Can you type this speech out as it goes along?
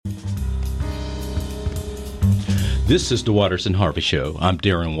This is the Waters and Harvey Show. I'm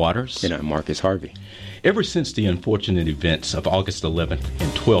Darren Waters. And I'm Marcus Harvey. Ever since the unfortunate events of August 11th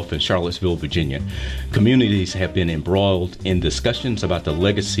and 12th in Charlottesville, Virginia, communities have been embroiled in discussions about the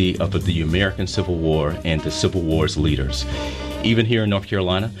legacy of the American Civil War and the Civil War's leaders. Even here in North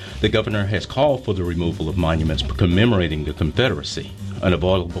Carolina, the governor has called for the removal of monuments commemorating the Confederacy.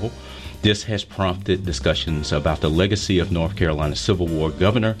 Unavoidable, this has prompted discussions about the legacy of North Carolina's Civil War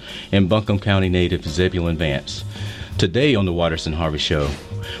governor and Buncombe County native Zebulon Vance. Today on the Waters and Harvey Show,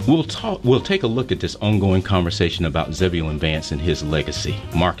 we'll take a look at this ongoing conversation about Zebulon Vance and his legacy.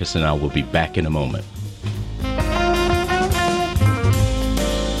 Marcus and I will be back in a moment.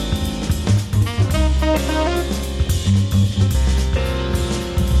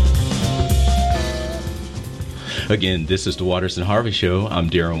 Again, this is the Waters and Harvey Show. I'm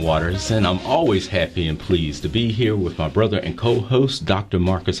Darren Waters, and I'm always happy and pleased to be here with my brother and co-host, Dr.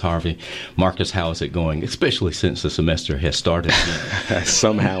 Marcus Harvey. Marcus, how is it going, especially since the semester has started again?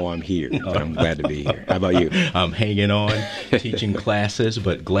 Somehow I'm here, but I'm glad to be here. How about you? I'm hanging on, teaching classes,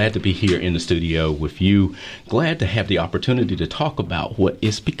 but glad to be here in the studio with you. Glad to have the opportunity to talk about what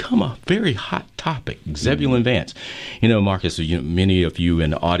has become a very hot topic, Zebulon Vance. You know, Marcus, many of you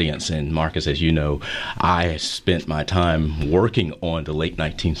in the audience, and Marcus, as you know, I spent my time working on the late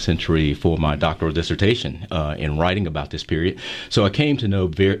 19th century for my doctoral dissertation in writing about this period. So I came to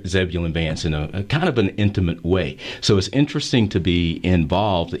know Zebulon Vance in a kind of an intimate way. So it's interesting to be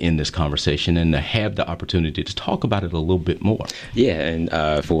involved in this conversation and to have the opportunity to talk about it a little bit more. Yeah,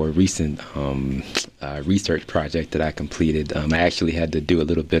 and for a recent research project that I completed, I actually had to do a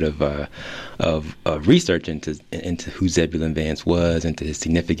little bit of research into who Zebulon Vance was, into his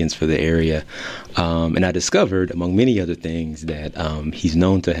significance for the area, and I discovered, among many other things, that he's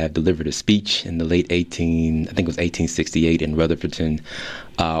known to have delivered a speech in the late 1868 in Rutherfordton,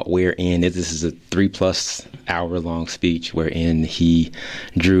 wherein this is a 3+ hour long speech wherein he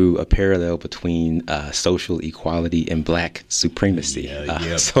drew a parallel between social equality and black supremacy.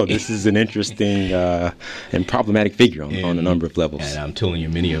 So this is an interesting and problematic figure on a number of levels. And I'm telling you,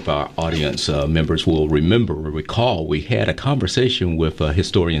 many of our audience members will recall, we had a conversation with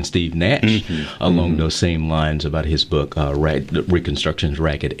historian Steve Nash along those same lines about his book, Reconstruction's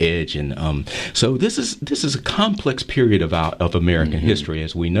Ragged Edge. And so this is a complex period of American history,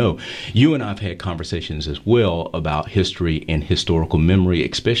 as we know. You and I have had conversations as well about history and historical memory,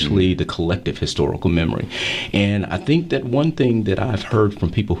 especially the collective historical memory. And I think that one thing that I've heard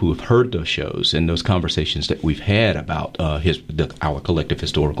from people who have heard those shows and those conversations that we've had about our collective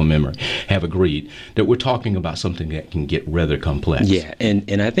historical memory have agreed that we're talking about something that can get rather complex. Yeah,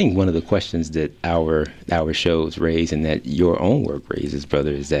 and I think one of the questions that our shows raise and that your own work raises,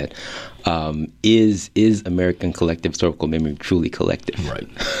 brother, is that is American collective historical memory truly collective? Right.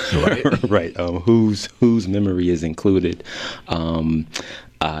 Right. Whose memory is included?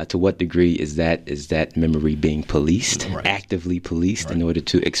 To what degree is that memory being policed, actively policed, in order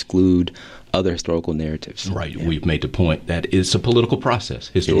to exclude other historical narratives? Right. Yeah. We've made the point that it's a political process.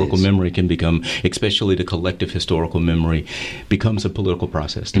 Historical memory can become, especially the collective historical memory, becomes a political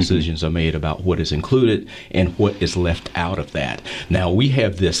process. Decisions are made about what is included and what is left out of that. Now, we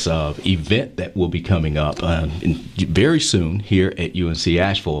have this event that will be coming up very soon here at UNC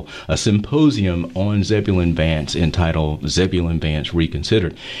Asheville, a symposium on Zebulon Vance entitled Zebulon Vance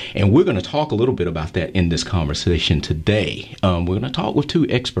Reconsidered. And we're going to talk a little bit about that in this conversation today. We're going to talk with two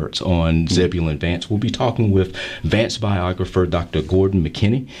experts on Zebulon Vance. We'll be talking with Vance biographer Dr. Gordon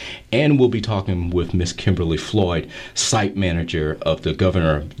McKinney, and we'll be talking with Miss Kimberly Floyd, site manager of the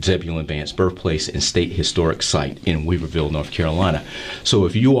Governor Zebulon Vance Birthplace and State Historic Site in Weaverville, North Carolina. So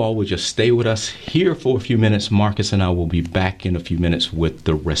if you all would just stay with us here for a few minutes, Marcus and I will be back in a few minutes with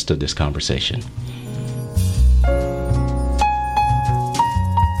the rest of this conversation.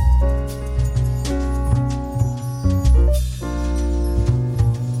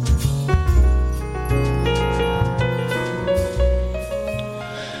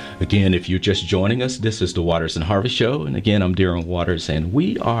 Again, if you're just joining us, this is the Waters and Harvey Show. And again, I'm Darren Waters, and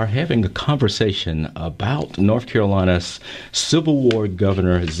we are having a conversation about North Carolina's Civil War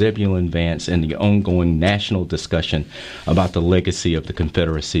Governor Zebulon Vance and the ongoing national discussion about the legacy of the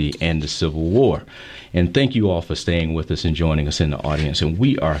Confederacy and the Civil War. And thank you all for staying with us and joining us in the audience. And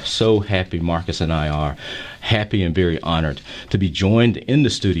we are so happy, Marcus and I are happy and very honored to be joined in the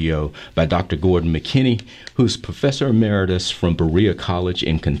studio by Dr. Gordon McKinney, who's Professor Emeritus from Berea College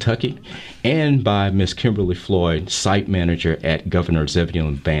in Kentucky, and by Miss Kimberly Floyd, Site Manager at Governor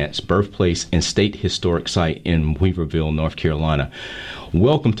Zebulon Vance Birthplace and State Historic Site in Weaverville, North Carolina.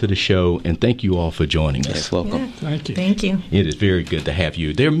 welcome to the show, and thank you all for joining us. Yes, welcome. Yeah. Thank you. Thank you. It is very good to have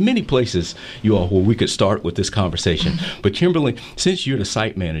you. There are many places, you all, where we could start with this conversation. But Kimberly, since you're the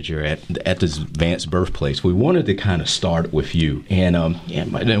site manager at this Vance Birthplace, we wanted to kind of start with you.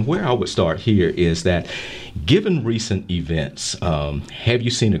 And where I would start here is that, given recent events, have you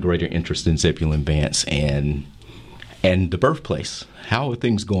seen a greater interest in Zebulon Vance and the birthplace? How are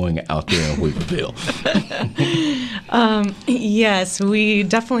things going out there in Weaverville? Yes, we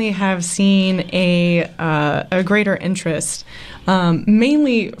definitely have seen a greater interest,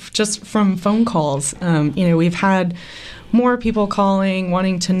 mainly just from phone calls. We've had more people calling,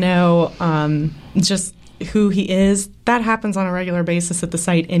 wanting to know just who he is. That happens on a regular basis at the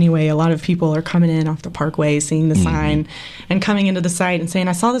site anyway. A lot of people are coming in off the parkway, seeing the sign, and coming into the site and saying,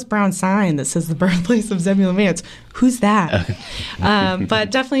 I saw this brown sign that says the birthplace of Zebulon Vance. Who's that?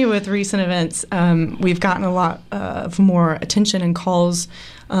 But definitely with recent events, we've gotten a lot of more attention and calls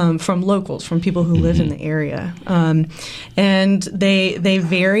from locals, from people who live in the area. And they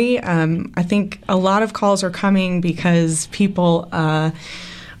vary. I think a lot of calls are coming because people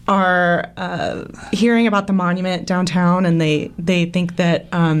are hearing about the monument downtown, and they think that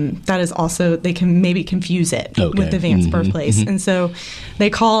that is also, they can maybe confuse it with the Vance Birthplace. And so they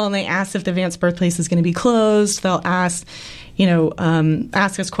call and they ask if the Vance Birthplace is going to be closed. They'll ask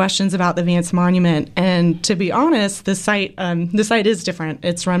us questions about the Vance Monument. And to be honest, the site is different.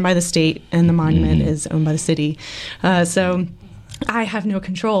 It's run by the state, and the monument is owned by the city. So I have no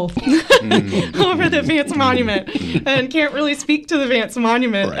control over the Vance Monument and can't really speak to the Vance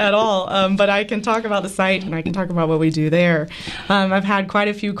Monument at all. But I can talk about the site, and I can talk about what we do there. I've had quite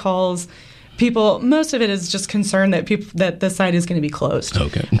a few calls. People, most of it is just concerned that the site is going to be closed.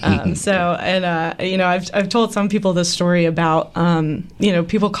 Okay. I've told some people this story about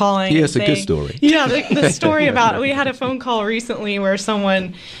people calling. Yeah, it's a good story. Yeah, the story about, we had a phone call recently where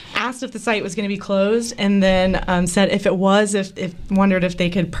someone asked if the site was going to be closed, and then said if it was, wondered if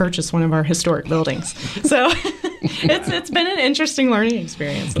they could purchase one of our historic buildings. So it's been an interesting learning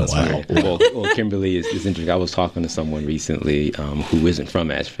experience. Wow. Well, Kimberly is interesting. I was talking to someone recently who isn't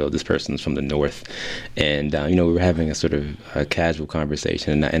from Asheville. This person's from the North, and we were having a sort of a casual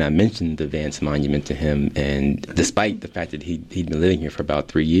conversation, and I mentioned the Vance Monument to him, and despite the fact that he'd been living here for about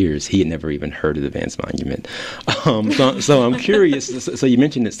 3 years, he had never even heard of the Vance Monument. So I'm curious. So you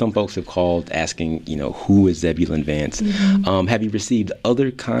mentioned that some folks have called asking, who is Zebulon Vance? Have you received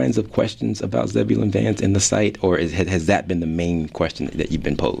other kinds of questions about Zebulon Vance in the site, or has that been the main question that you've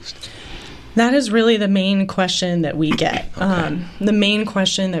been posed? That is really the main question that we get. The main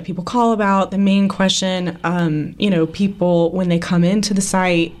question that people call about, the main question, people, when they come into the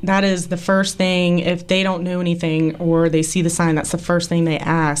site, that is the first thing. If they don't know anything or they see the sign, that's the first thing they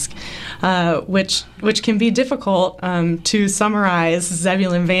ask, which can be difficult to summarize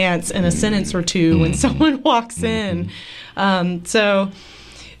Zebulon Vance in a sentence or two when someone walks in. So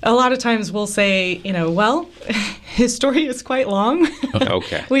a lot of times we'll say, his story is quite long.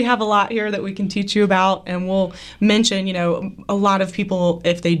 Okay. We have a lot here that we can teach you about, and we'll mention, a lot of people,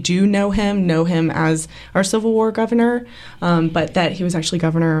 if they do know him as our Civil War governor, but that he was actually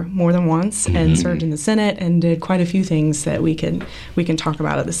governor more than once and served in the Senate and did quite a few things that we can talk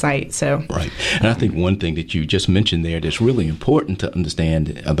about at the site. So right. And I think one thing that you just mentioned there that's really important to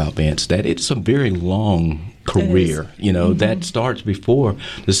understand about Vance, that it's a very long career, that starts before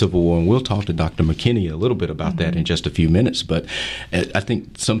the Civil War, and we'll talk to Dr. McKinney a little bit about that in just a few minutes. But I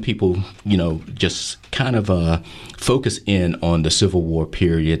think some people, just kind of focus in on the Civil War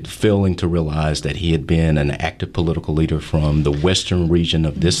period, failing to realize that he had been an active political leader from the western region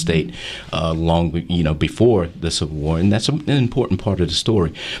of this state long, before the Civil War, and that's an important part of the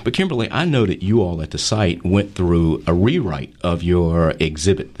story. But Kimberly, I know that you all at the site went through a rewrite of your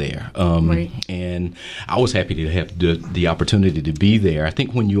exhibit there, right. And I was happy to have the opportunity to be there, I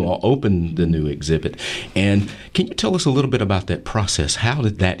think, when you all opened the new exhibit. And can you tell us a little bit about that process? How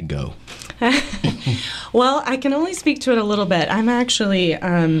did that go? Well, I can only speak to it a little bit. I'm actually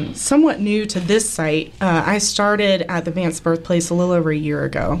somewhat new to this site. I started at the Vance Birthplace a little over a year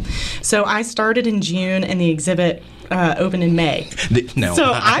ago. So I started in June, and the exhibit opened in May. Now, so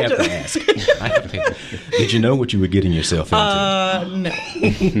I have to ask. Did you know what you were getting yourself into? No.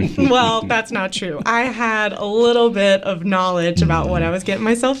 Well, that's not true. I had a little bit of knowledge about what I was getting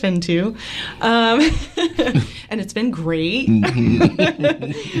myself into, and it's been great.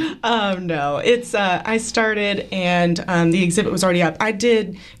 No, it's I started, and the exhibit was already up. I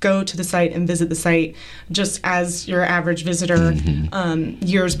did go to the site and visit the site just as your average visitor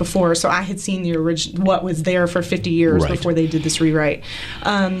years before, so I had seen the what was there for 50 years before they did this rewrite.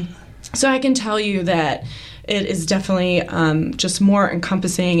 So I can tell you that it is definitely just more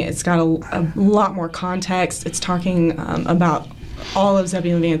encompassing. It's got a lot more context. It's talking about all of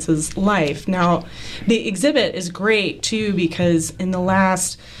Zebulon Vance's life. Now, the exhibit is great too because in the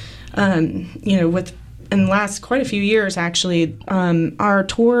last, in the last quite a few years, actually, our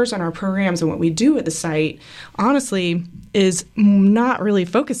tours and our programs and what we do at the site, honestly, is not really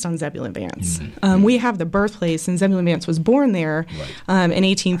focused on Zebulon Vance. Mm-hmm. We have the birthplace, and Zebulon Vance was born there in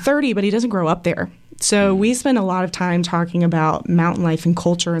 1830, but he doesn't grow up there. So we spend a lot of time talking about mountain life and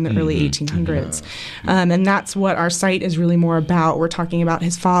culture in the early 1800s. And that's what our site is really more about. We're talking about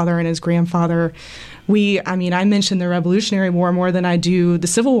his father and his grandfather. I mentioned the Revolutionary War more than I do the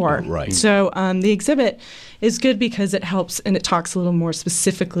Civil War. Right. So the exhibit is good because it helps and it talks a little more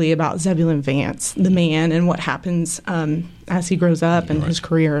specifically about Zebulon Vance, the man, and what happens as he grows up and his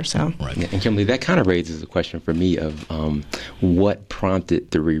career. So, And Kimberly, that kind of raises a question for me of what prompted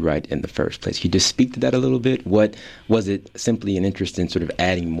the rewrite in the first place. Could you just speak to that a little bit? What was it? Simply an interest in sort of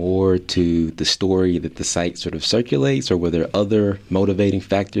adding more to the story that the site sort of circulates, or were there other motivating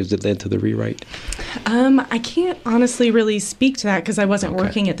factors that led to the rewrite? I can't honestly really speak to that because I wasn't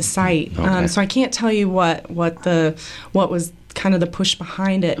working at the site, so I can't tell you what was kind of the push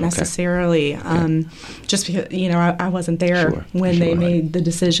behind it necessarily, just because I wasn't there when they made the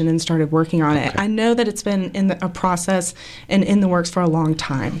decision and started working on it. I know that it's been in a process and in the works for a long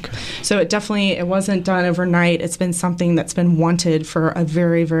time. So it wasn't done overnight. It's been something that's been wanted for a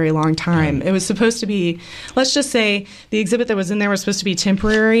very, very long time. It was supposed to be, let's just say, the exhibit that was in there was supposed to be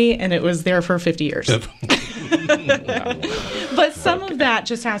temporary, and it was there for 50 years. But some of that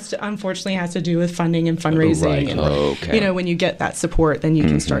just unfortunately has to do with funding and fundraising. And when you get that support, then you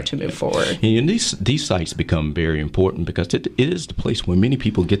can start to move forward. And these sites become very important because it is the place where many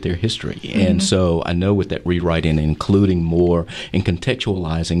people get their history. And so I know with that rewriting and including more and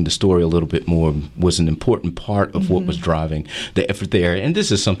contextualizing the story a little bit more was an important part of what was driving the effort there. And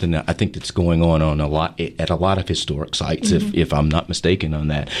this is something that I think that's going on a lot at a lot of historic sites, if I'm not mistaken on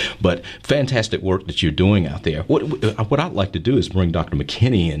that. But fantastic work that you're doing out there. What I'd like to do is bring Dr.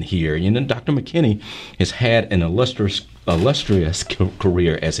 McKinney in here. Dr. McKinney has had an illustrious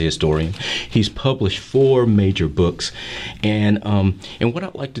career as a historian. He's published 4 major books, and what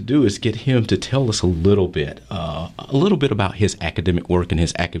I'd like to do is get him to tell us a little bit about his academic work and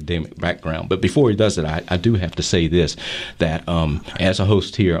his academic background. But before he does it, I do have to say this, that as a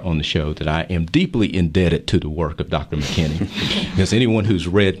host here on the show, that I am deeply indebted to the work of Dr. McKinney, because anyone who's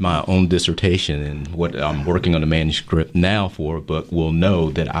read my own dissertation and what I'm working on a manuscript now for a book will know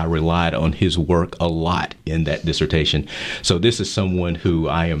that I relied on his work a lot in that dissertation. So this is someone who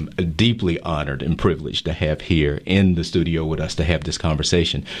I am deeply honored and privileged to have here in the studio with us to have this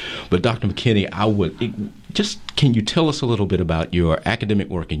conversation. But Dr. McKinney, can you tell us a little bit about your academic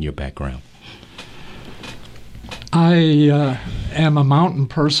work and your background? I am a mountain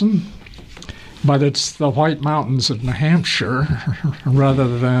person, but it's the White Mountains of New Hampshire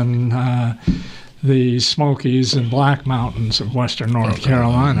rather than the Smokies and Black Mountains of western North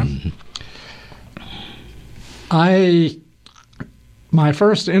Carolina. My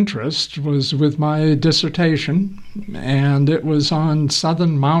first interest was with my dissertation, and it was on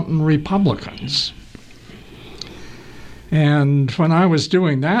Southern Mountain Republicans. And when I was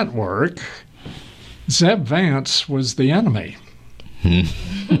doing that work, Zeb Vance was the enemy.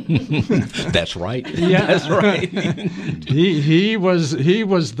 That's right. Yeah, that's right. he was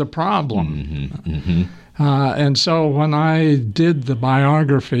the problem. And so when I did the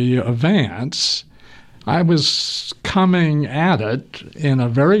biography of Vance, I was coming at it in a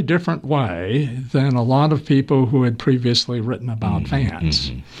very different way than a lot of people who had previously written about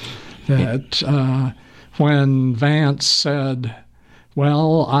Vance. That when Vance said,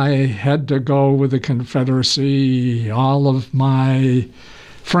 well, I had to go with the Confederacy, all of my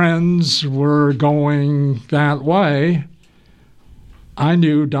friends were going that way, I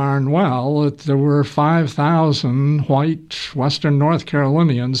knew darn well that there were 5,000 white Western North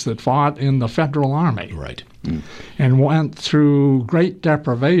Carolinians that fought in the Federal Army. Right. And went through great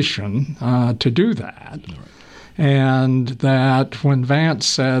deprivation to do that. Right. And that when Vance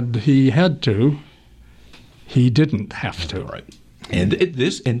said he had to, he didn't have to. Right. And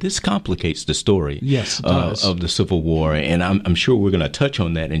this complicates the story of the Civil War, and I'm sure we're going to touch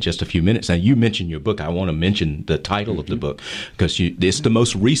on that in just a few minutes. Now, you mentioned your book. I want to mention the title of the book because it's the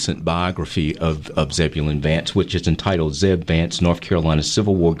most recent biography of Zebulon Vance, which is entitled Zeb Vance, North Carolina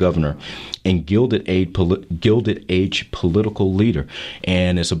Civil War Governor and Gilded Age Political Leader.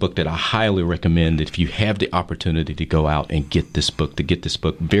 And it's a book that I highly recommend if you have the opportunity to go out and get this book,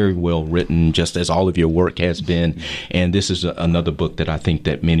 very well written, just as all of your work has been. And this is another another book that I think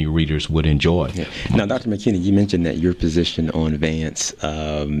that many readers would enjoy. Yeah. Now, Dr. McKinney, you mentioned that your position on Vance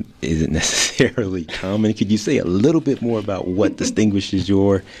isn't necessarily common. Could you say a little bit more about what distinguishes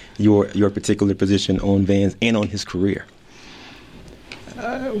your particular position on Vance and on his career?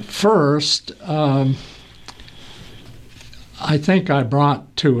 First, I think I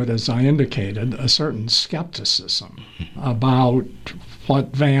brought to it, as I indicated, a certain skepticism about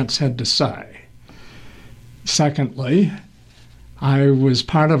what Vance had to say. Secondly, I was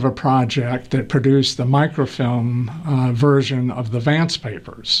part of a project that produced the microfilm version of the Vance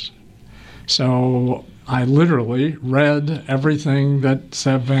papers. So I literally read everything that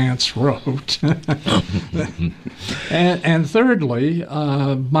Zeb Vance wrote. and thirdly,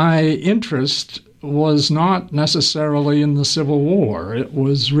 my interest was not necessarily in the Civil War. It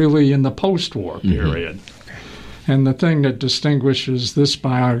was really in the post-war period. Mm-hmm. And the thing that distinguishes this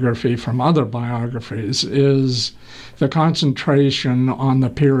biography from other biographies is the concentration on the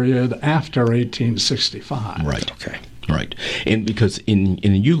period after 1865. Right. Okay. Right, and because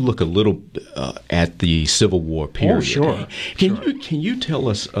you look a little at the Civil War period. Oh, sure. Can you tell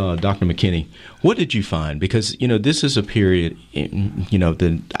us, Dr. McKinney, what did you find? Because this is a period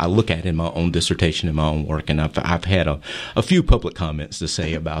that I look at in my own dissertation, in my own work, and I've had a few public comments to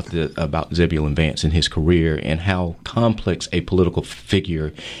say about Zebulon Vance and his career and how complex a political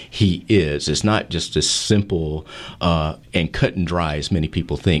figure he is. It's not just as simple and cut and dry as many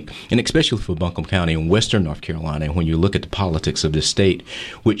people think, and especially for Buncombe County in western North Carolina. When you look at the politics of this state,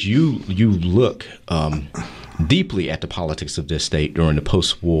 which you look deeply at the politics of this state during the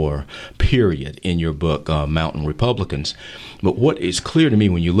post-war period in your book, Mountain Republicans. But what is clear to me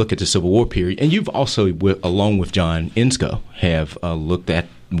when you look at the Civil War period, and you've also, along with John Inscoe, have looked at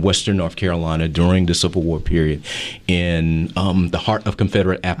western North Carolina during the Civil War period in the heart of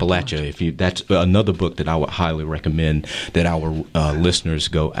Confederate Appalachia. That's another book that I would highly recommend that our listeners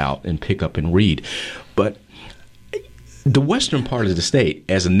go out and pick up and read. But the western part of the state,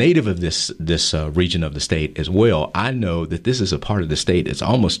 as a native of this region of the state as well, I know that this is a part of the state that's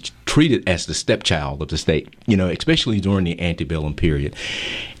almost treated as the stepchild of the state, especially during the antebellum period.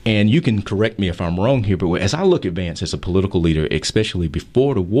 And you can correct me if I'm wrong here, but as I look at Vance as a political leader, especially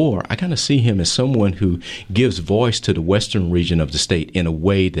before the war, I kind of see him as someone who gives voice to the western region of the state in a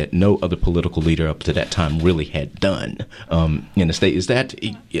way that no other political leader up to that time really had done in the state. Is that?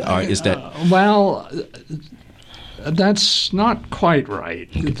 Well, that's not quite right.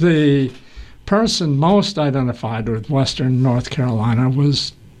 Okay. The person most identified with western North Carolina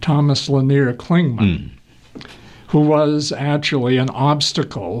was Thomas Lanier Clingman, who was actually an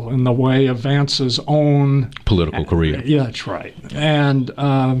obstacle in the way of Vance's own political career. Yeah, that's right. And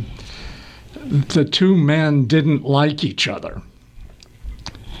the two men didn't like each other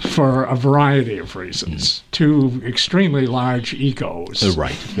for a variety of reasons. Two extremely large egos.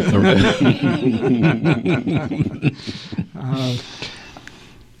 Right.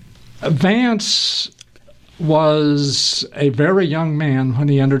 Vance was a very young man when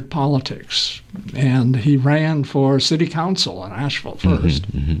he entered politics, and he ran for city council in Asheville first.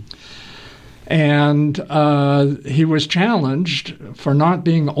 And he was challenged for not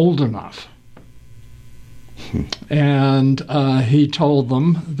being old enough. And he told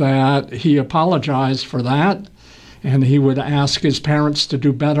them that he apologized for that, and he would ask his parents to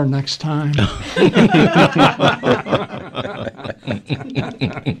do better next time.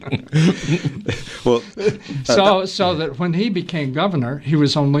 Well, so that when he became governor, he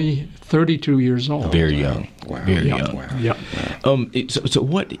was only 32 years old. Very young. Wow. Very young. Wow. Yeah. So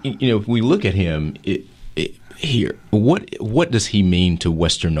what, if we look at him here, what does he mean to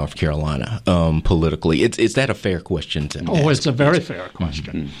western North Carolina politically? Is that a fair question to ask? It's a very fair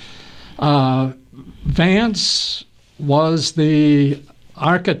question. Vance was the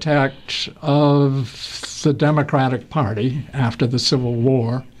architect of the Democratic Party after the Civil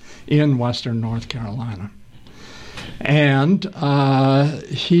War in western North Carolina. And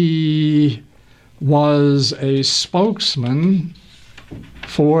he was a spokesman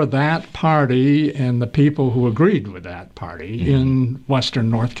for that party and the people who agreed with that party in western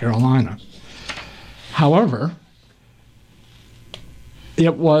North Carolina. However,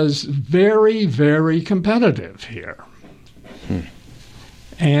 it was very, very competitive here.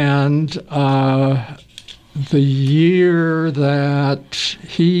 And the year that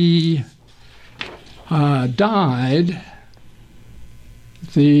he died,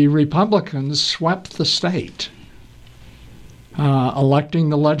 the Republicans swept the state, electing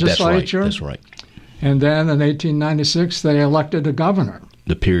the legislature. That's right. And then in 1896, they elected a governor.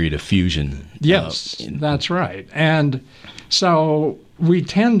 the period of fusion. Yes, that's right. And so we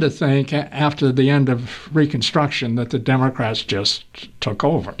tend to think after the end of Reconstruction that the Democrats just took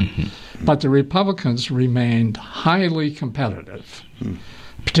over. But the Republicans remained highly competitive,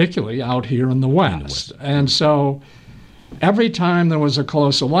 particularly out here in the West. And so every time there was a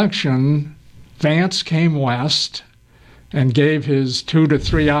close election, Vance came west and gave his 2 to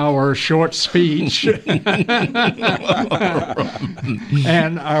 3 hour short speech and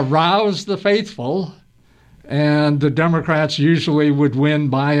aroused the faithful. And the Democrats usually would win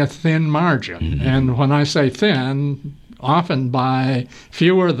by a thin margin. And when I say thin, often by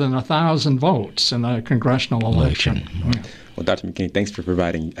fewer than 1,000 votes in a congressional election. Well, Dr. McKinney, thanks for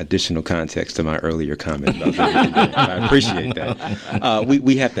providing additional context to my earlier comment about that. I appreciate that.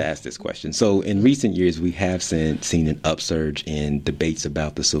 We have to ask this question. So in recent years, we have seen an upsurge in debates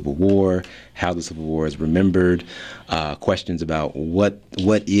about the Civil War, how the Civil War is remembered, questions about what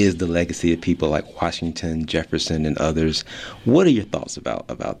is the legacy of people like Washington, Jefferson, and others. What are your thoughts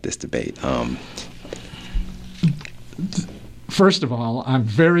about this debate? First of all, I'm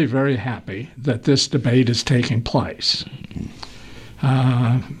very, very happy that this debate is taking place.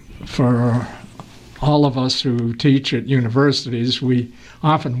 For all of us who teach at universities, we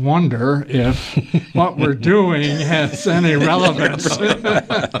often wonder if what we're doing has any relevance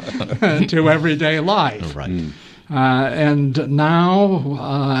to everyday life. Right. And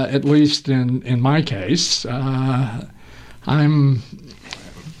now, at least in my case, I'm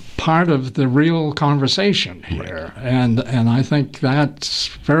part of the real conversation here, and I think that's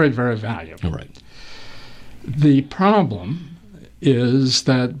very, very valuable. Right. The problem is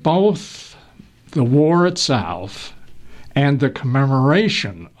that both the war itself and the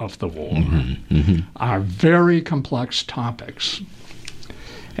commemoration of the war are very complex topics.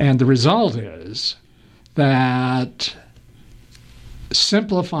 And the result is that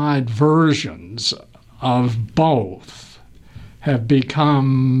simplified versions of both have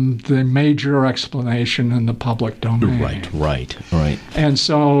become the major explanation in the public domain. Right. And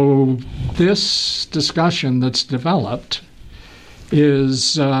so this discussion that's developed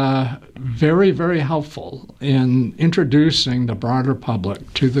is very, very helpful in introducing the broader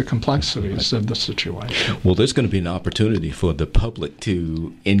public to the complexities of the situation. Well, there's going to be an opportunity for the public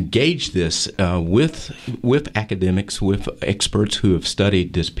to engage this with academics, with experts who have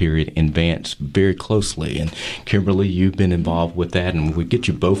studied this period in Vance very closely. And Kimberly, you've been involved with that, and we get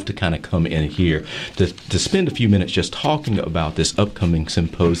you both to kind of come in here to spend a few minutes just talking about this upcoming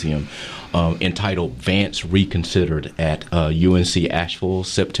symposium entitled Vance Reconsidered at UNC Asheville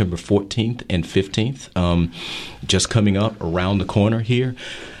September 14th and 15th, just coming up around the corner here.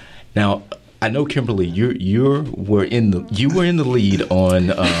 Now, I know, Kimberly, you were in the lead on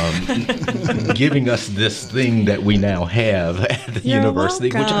giving us this thing that we now have at the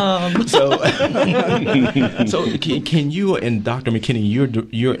university. Welcome. So can you, and Dr. McKinney,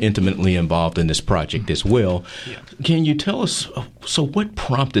 you're intimately involved in this project as well. Yeah. Can you tell us, so what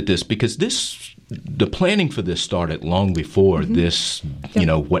prompted this? Because the planning for this started long before this,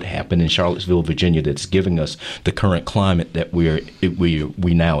 what happened in Charlottesville, Virginia, that's giving us the current climate that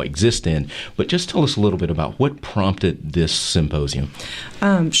we now exist in. But just tell us a little bit about what prompted this symposium.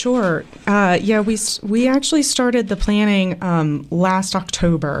 Sure. We actually started the planning last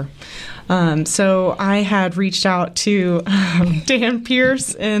October. So I had reached out to Dan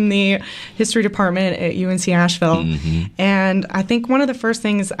Pierce in the history department at UNC Asheville. And I think one of the first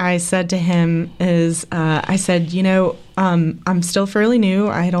things I said to him is, I said, I'm still fairly new.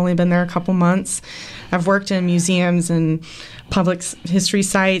 I had only been there a couple months. I've worked in museums and public history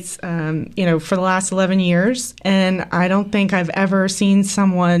sites, for the last 11 years. And I don't think I've ever seen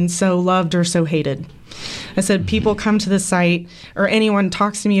someone so loved or so hated. I said, people come to the site, or anyone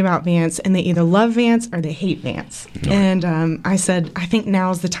talks to me about Vance, and they either love Vance or they hate Vance. Right. And I said, I think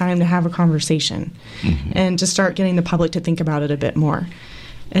now's the time to have a conversation and to start getting the public to think about it a bit more.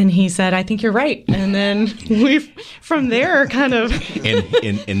 And he said, I think you're right. And then we, from there, kind of...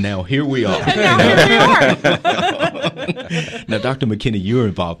 and now here we are. Now, Dr. McKinney, you're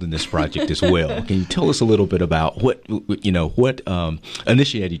involved in this project as well. Can you tell us a little bit about what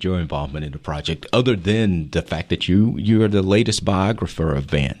initiated your involvement in the project, other than the fact that you're the latest biographer of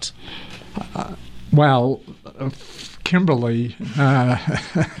Vance? Kimberly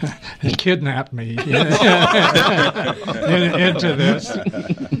kidnapped me into this.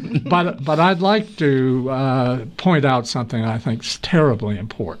 But I'd like to point out something I think is terribly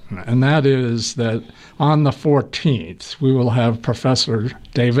important, and that is that on the 14th, we will have Professor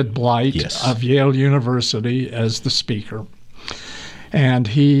David Blight of Yale University as the speaker. And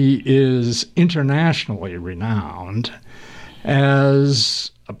he is internationally renowned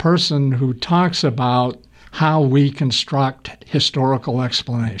as a person who talks about how we construct historical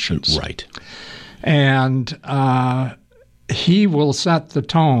explanations. Right. And he will set the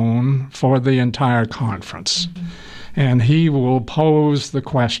tone for the entire conference. Mm-hmm. And he will pose the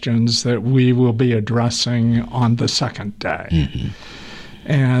questions that we will be addressing on the second day. Mm-hmm.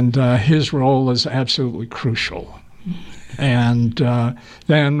 And his role is absolutely crucial. And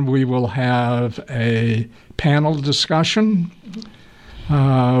then we will have a panel discussion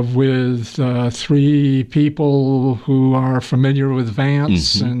with three people who are familiar with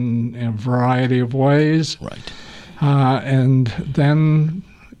Vance in a variety of ways. Right. And then,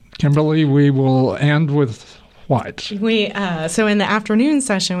 Kimberly, we will end with what? So in the afternoon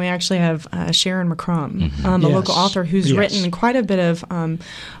session, we actually have Sharon McCrum, a local author who's written quite a bit of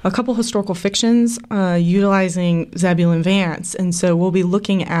a couple historical fictions utilizing Zebulon Vance. And so we'll be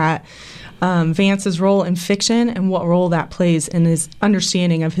looking at Vance's role in fiction and what role that plays in his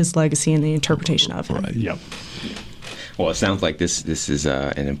understanding of his legacy and the interpretation of him. Right. Yep. Well, it sounds like this is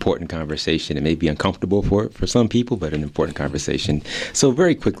an important conversation. It may be uncomfortable for some people, but an important conversation. So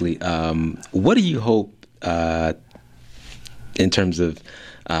very quickly, what do you hope in terms of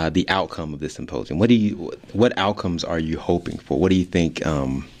the outcome of this symposium? What outcomes are you hoping for? What do you think,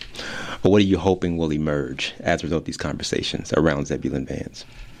 or what are you hoping will emerge as a result of these conversations around Zebulon Vance?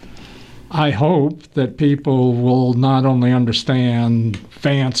 I hope that people will not only understand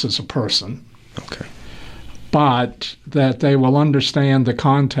Vance as a person, but that they will understand the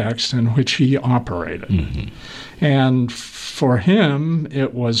context in which he operated. Mm-hmm. And for him,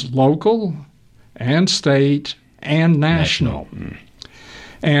 it was local and state and national.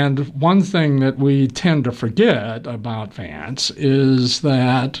 And one thing that we tend to forget about Vance is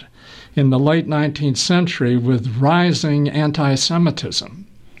that in the late 19th century, with rising anti-Semitism,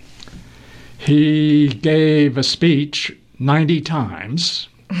 he gave a speech 90 times.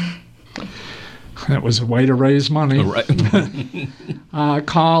 That was a way to raise money. Right.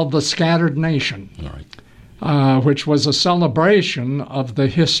 Called The Scattered Nation. All right. Which was a celebration of the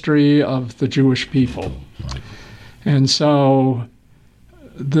history of the Jewish people. Right. And so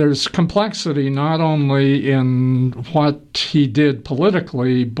there's complexity not only in what he did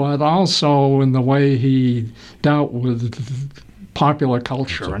politically, but also in the way he dealt with popular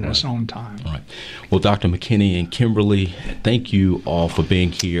culture in his own time. All right. Well, Dr. McKinney and Kimberly, thank you all for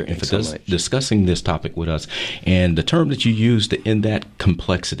being here and for discussing this topic with us. And the term that you used in that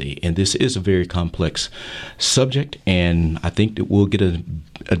complexity, and this is a very complex subject, and I think that we'll get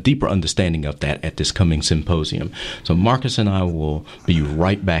a deeper understanding of that at this coming symposium. So Marcus and I will be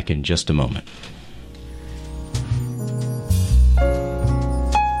right back in just a moment.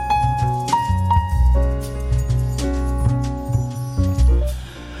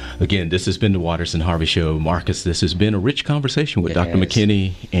 Again, this has been the Waters and Harvey Show. Marcus, this has been a rich conversation with Dr.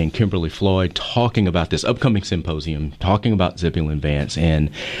 McKinney and Kimberly Floyd talking about this upcoming symposium, talking about Zebulon Vance,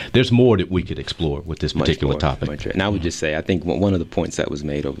 and there's more that we could explore with this particular topic. And I would just say, I think one of the points that was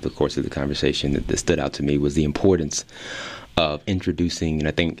made over the course of the conversation that stood out to me was the importance of introducing, and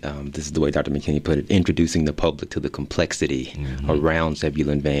I think this is the way Dr. McKinney put it, introducing the public to the complexity around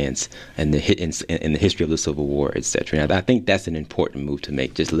Zebulon Vance and the history of the Civil War, etc. And I think that's an important move to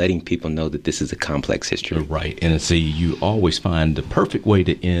make, just letting people know that this is a complex history. Right. And see, you always find the perfect way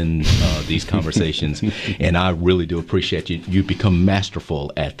to end these conversations, and I really do appreciate you. You become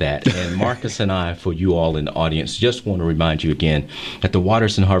masterful at that. And Marcus and I, for you all in the audience, just want to remind you again that the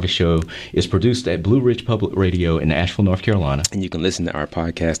Waters and Harvey Show is produced at Blue Ridge Public Radio in Asheville, North Carolina. And you can listen to our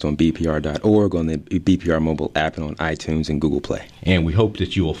podcast on bpr.org, on the BPR mobile app, and on iTunes and Google Play. And we hope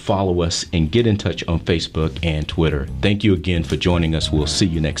that you will follow us and get in touch on Facebook and Twitter. Thank you again for joining us. We'll see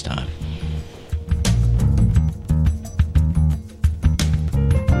you next time.